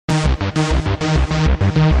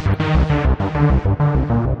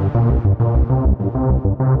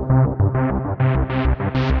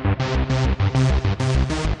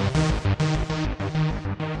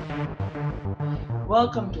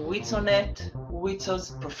Witsonet,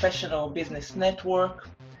 Witso's professional business network.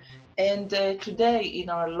 And today in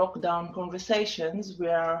our lockdown conversations, we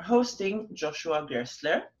are hosting Joshua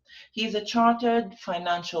Gersler. He's a chartered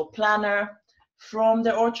financial planner from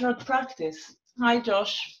the Orchard practice. Hi,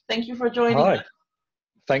 Josh. Thank you for joining us. Hi.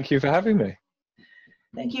 Thank you for having me.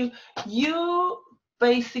 Thank you. You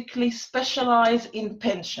basically specialize in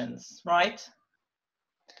pensions, right?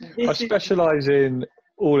 I specialize in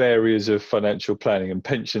all areas of financial planning, and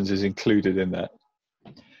pensions is included in that.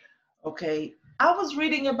 Okay. I was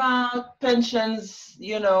reading about pensions,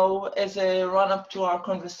 as a run-up to our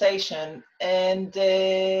conversation. And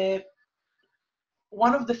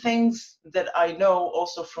one of the things that I know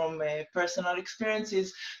also from personal experience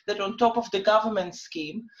is that on top of the government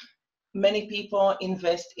scheme, many people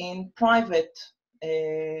invest in private,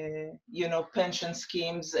 pension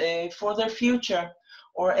schemes for their future,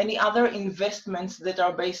 or any other investments that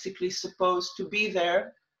are basically supposed to be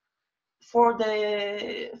there for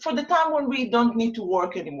the time when we don't need to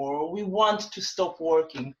work anymore, or we want to stop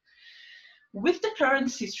working. With the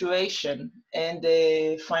current situation and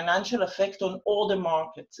the financial effect on all the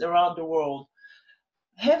markets around the world,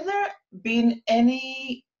 have there been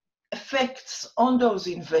any effects on those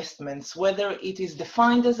investments, whether it is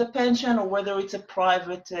defined as a pension or whether it's a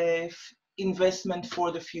private investment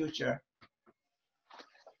for the future?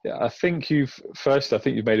 Yeah, I think you've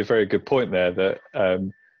made a very good point there that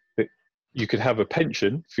you could have a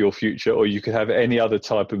pension for your future, or you could have any other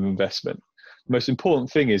type of investment. The most important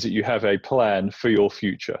thing is that you have a plan for your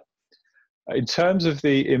future. In terms of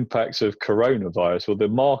the impacts of coronavirus, well, the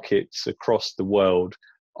markets across the world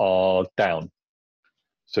are down.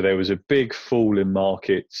 So there was a big fall in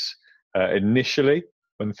markets initially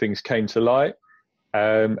when things came to light,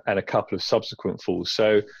 and a couple of subsequent falls.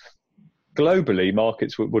 So globally,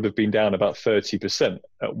 markets would have been down about 30%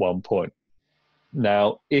 at one point.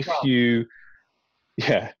 Now,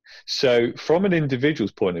 so from an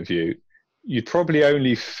individual's point of view, you'd probably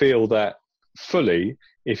only feel that fully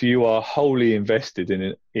if you are wholly invested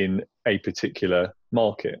in a particular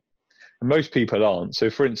market. And most people aren't. So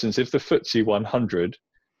for instance, if the FTSE 100,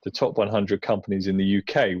 the top 100 companies in the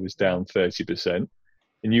UK, was down 30%,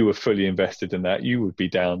 and you were fully invested in that, you would be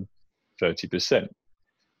down 30%.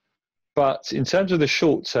 But in terms of the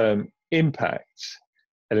short-term impact,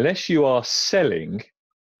 unless you are selling,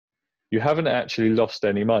 you haven't actually lost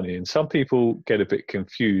any money. And some people get a bit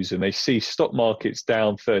confused and they see stock markets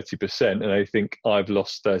down 30% and they think, I've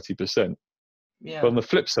lost 30%. Yeah. But on the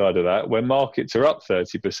flip side of that, when markets are up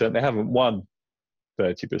 30%, they haven't won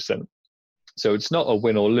 30%. So it's not a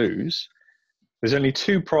win or lose. There's only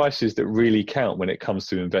two prices that really count when it comes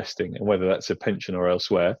to investing, and whether that's a pension or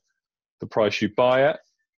elsewhere: the price you buy at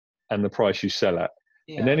and the price you sell at.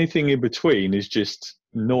 Yeah. And anything in between is just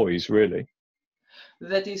noise, really.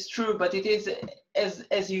 That is true, but it is,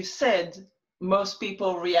 as you said, most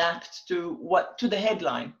people react to the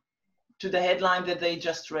headline that they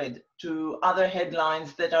just read, to other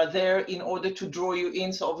headlines that are there in order to draw you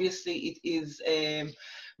in. So obviously it is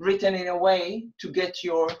written in a way to get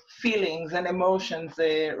your feelings and emotions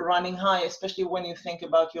running high, especially when you think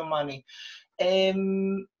about your money.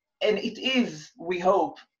 And it is, we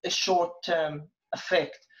hope, a short-term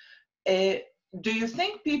effect. Do you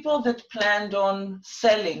think people that planned on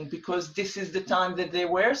selling because this is the time that they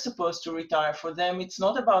were supposed to retire, for them it's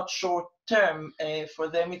not about short term, for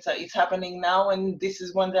them it's happening now and this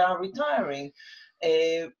is when they are retiring,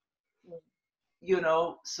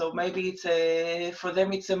 so maybe for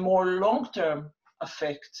them it's a more long-term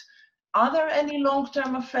effect. Are there any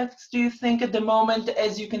long-term effects, do you think, at the moment?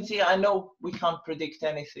 As you can see, I know we can't predict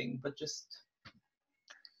anything, but just...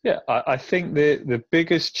 Yeah, I think the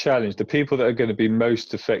biggest challenge, the people that are going to be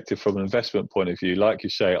most affected from an investment point of view, like you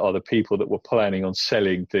say, are the people that were planning on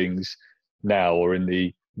selling things now or in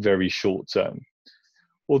the very short term.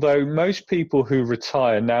 Although most people who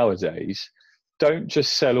retire nowadays don't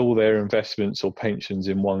just sell all their investments or pensions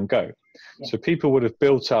in one go. Yeah. So people would have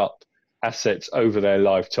built up assets over their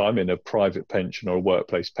lifetime in a private pension or a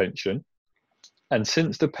workplace pension. And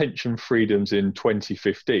since the pension freedoms in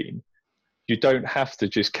 2015, you don't have to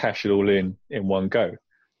just cash it all in one go.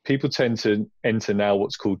 People tend to enter now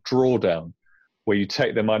what's called drawdown, where you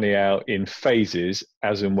take the money out in phases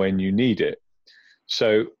as and when you need it.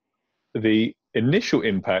 So the initial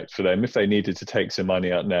impact for them, if they needed to take some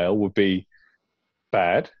money out now, would be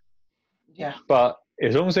bad. Yeah. But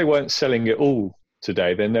as long as they weren't selling it all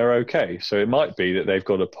today, then they're okay. So it might be that they've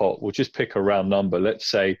got a pot. We'll just pick a round number.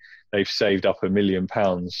 Let's say they've saved up £1 million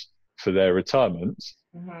for their retirement.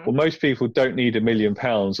 Mm-hmm. Well, most people don't need £1 million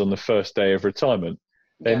on the first day of retirement.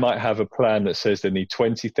 They might have a plan that says they need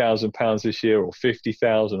 £20,000 this year, or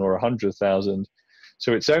 50,000, or 100,000.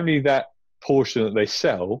 So it's only that portion that they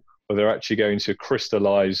sell where they're actually going to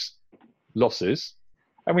crystallize losses.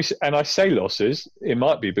 And I say losses, it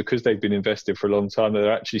might be because they've been invested for a long time that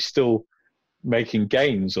they're actually still making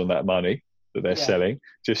gains on that money that they're selling,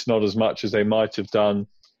 just not as much as they might have done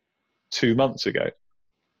 2 months ago.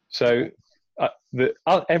 So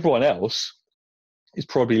everyone else is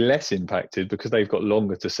probably less impacted because they've got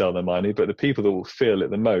longer to sell their money, but the people that will feel it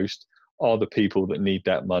the most are the people that need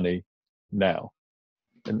that money now.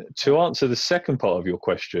 And to answer the second part of your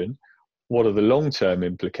question, what are the long-term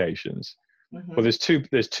implications? Mm-hmm. Well, there's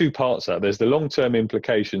two parts of that. There's the long-term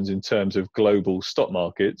implications in terms of global stock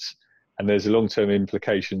markets, and there's the long-term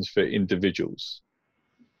implications for individuals.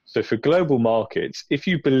 So for global markets, if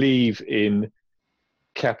you believe in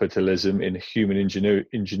capitalism, in human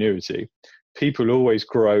ingenuity, people always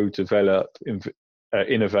grow, develop,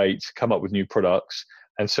 innovate, come up with new products.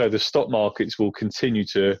 And so the stock markets will continue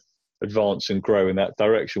to advance and grow in that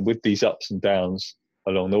direction with these ups and downs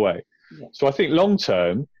along the way. Yeah. So I think long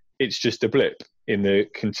term, it's just a blip in the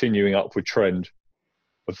continuing upward trend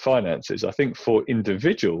of finances. I think for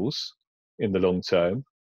individuals in the long term,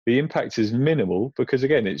 the impact is minimal because,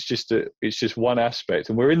 again, it's just one aspect.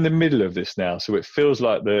 And we're in the middle of this now, so it feels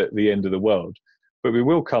like the end of the world. But we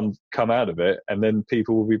will come out of it, and then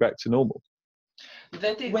people will be back to normal.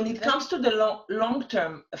 When it comes to the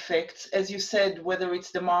long-term effects, as you said, whether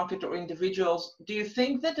it's the market or individuals, do you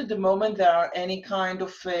think that at the moment there are any kind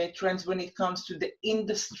of trends when it comes to the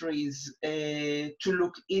industries to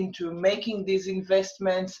look into making these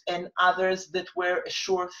investments, and others that were a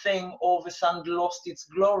sure thing all of a sudden lost its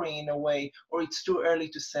glory in a way, or it's too early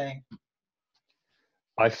to say?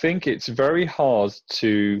 I think it's very hard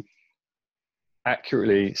to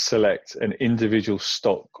accurately select an individual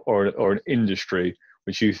stock or an industry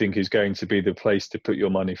which you think is going to be the place to put your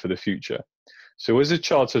money for the future. So as a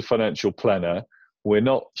chartered financial planner, we're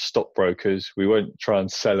not stockbrokers. We won't try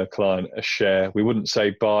and sell a client a share. We wouldn't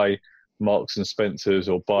say buy Marks and Spencer's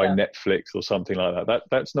or buy Netflix or something like that.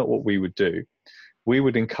 That's not what we would do. We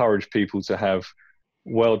would encourage people to have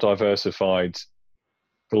well-diversified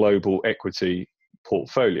global equity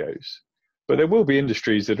portfolios. But there will be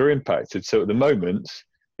industries that are impacted. So at the moment,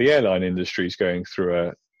 the airline industry is going through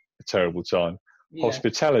a terrible time. Yeah.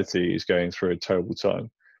 Hospitality is going through a terrible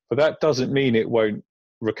time. But that doesn't mean it won't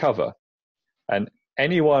recover. And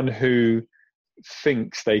anyone who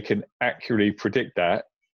thinks they can accurately predict that,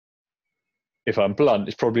 if I'm blunt,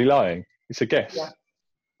 is probably lying. It's a guess. Yeah.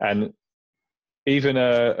 And even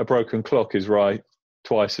a broken clock is right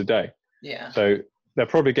twice a day. Yeah. So they'll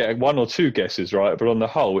probably get one or two guesses right, but on the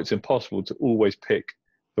whole, it's impossible to always pick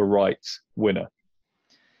the right winner.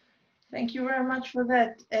 Thank you very much for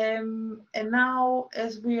that. And now,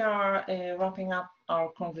 as we are wrapping up our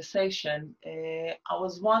conversation, I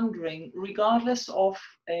was wondering, regardless of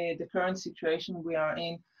the current situation we are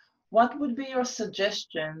in, what would be your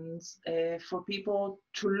suggestions for people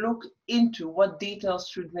to look into? What details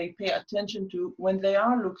should they pay attention to when they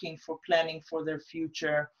are looking for planning for their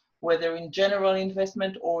future, whether in general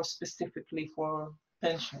investment or specifically for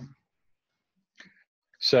pension?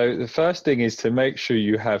 So the first thing is to make sure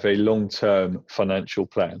you have a long-term financial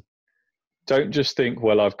plan. Don't just think,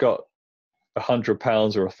 well, I've got £100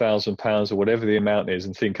 or £1,000 or whatever the amount is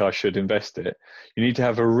and think I should invest it. You need to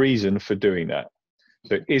have a reason for doing that.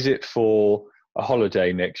 So is it for a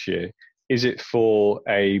holiday next year? Is it for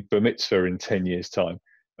a bar mitzvah in 10 years' time?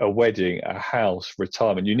 A wedding, a house,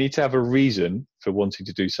 retirement? You need to have a reason for wanting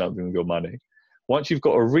to do something with your money. Once you've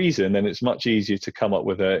got a reason, then it's much easier to come up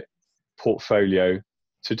with a portfolio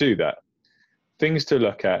to do that. Things to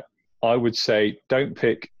look at, I would say, don't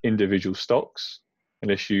pick individual stocks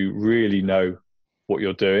unless you really know what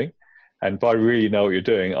you're doing. And by really know what you're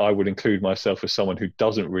doing, I would include myself as someone who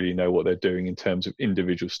doesn't really know what they're doing in terms of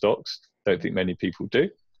individual stocks. Don't think many people do.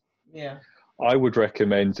 Yeah. I would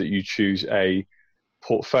recommend that you choose a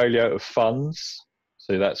portfolio of funds.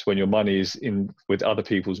 So that's when your money is in with other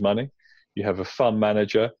people's money. You have a fund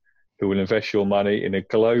manager who will invest your money in a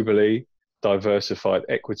globally diversified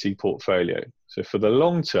equity portfolio. So for the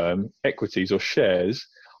long term, equities or shares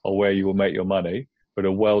are where you will make your money, but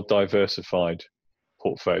a well diversified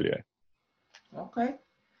portfolio. Okay.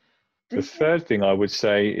 The third thing I would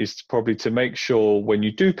say is probably to make sure when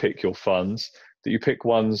you do pick your funds that you pick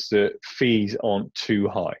ones that fees aren't too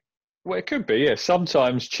high. Well, it could be, yeah.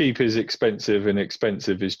 Sometimes cheap is expensive and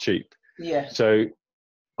expensive is cheap. Yeah. So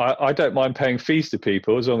I don't mind paying fees to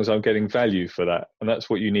people as long as I'm getting value for that. And that's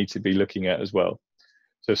what you need to be looking at as well.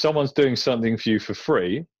 So if someone's doing something for you for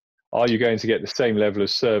free, are you going to get the same level of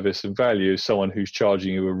service and value as someone who's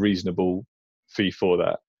charging you a reasonable fee for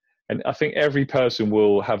that? And I think every person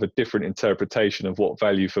will have a different interpretation of what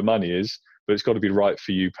value for money is, but it's got to be right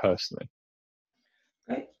for you personally.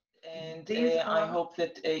 Great. And I hope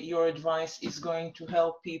that your advice is going to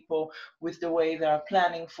help people with the way they are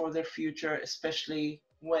planning for their future, especially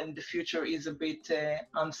when the future is a bit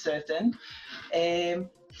uncertain.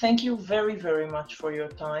 Thank you very, very much for your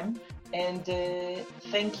time. And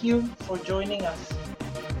thank you for joining us.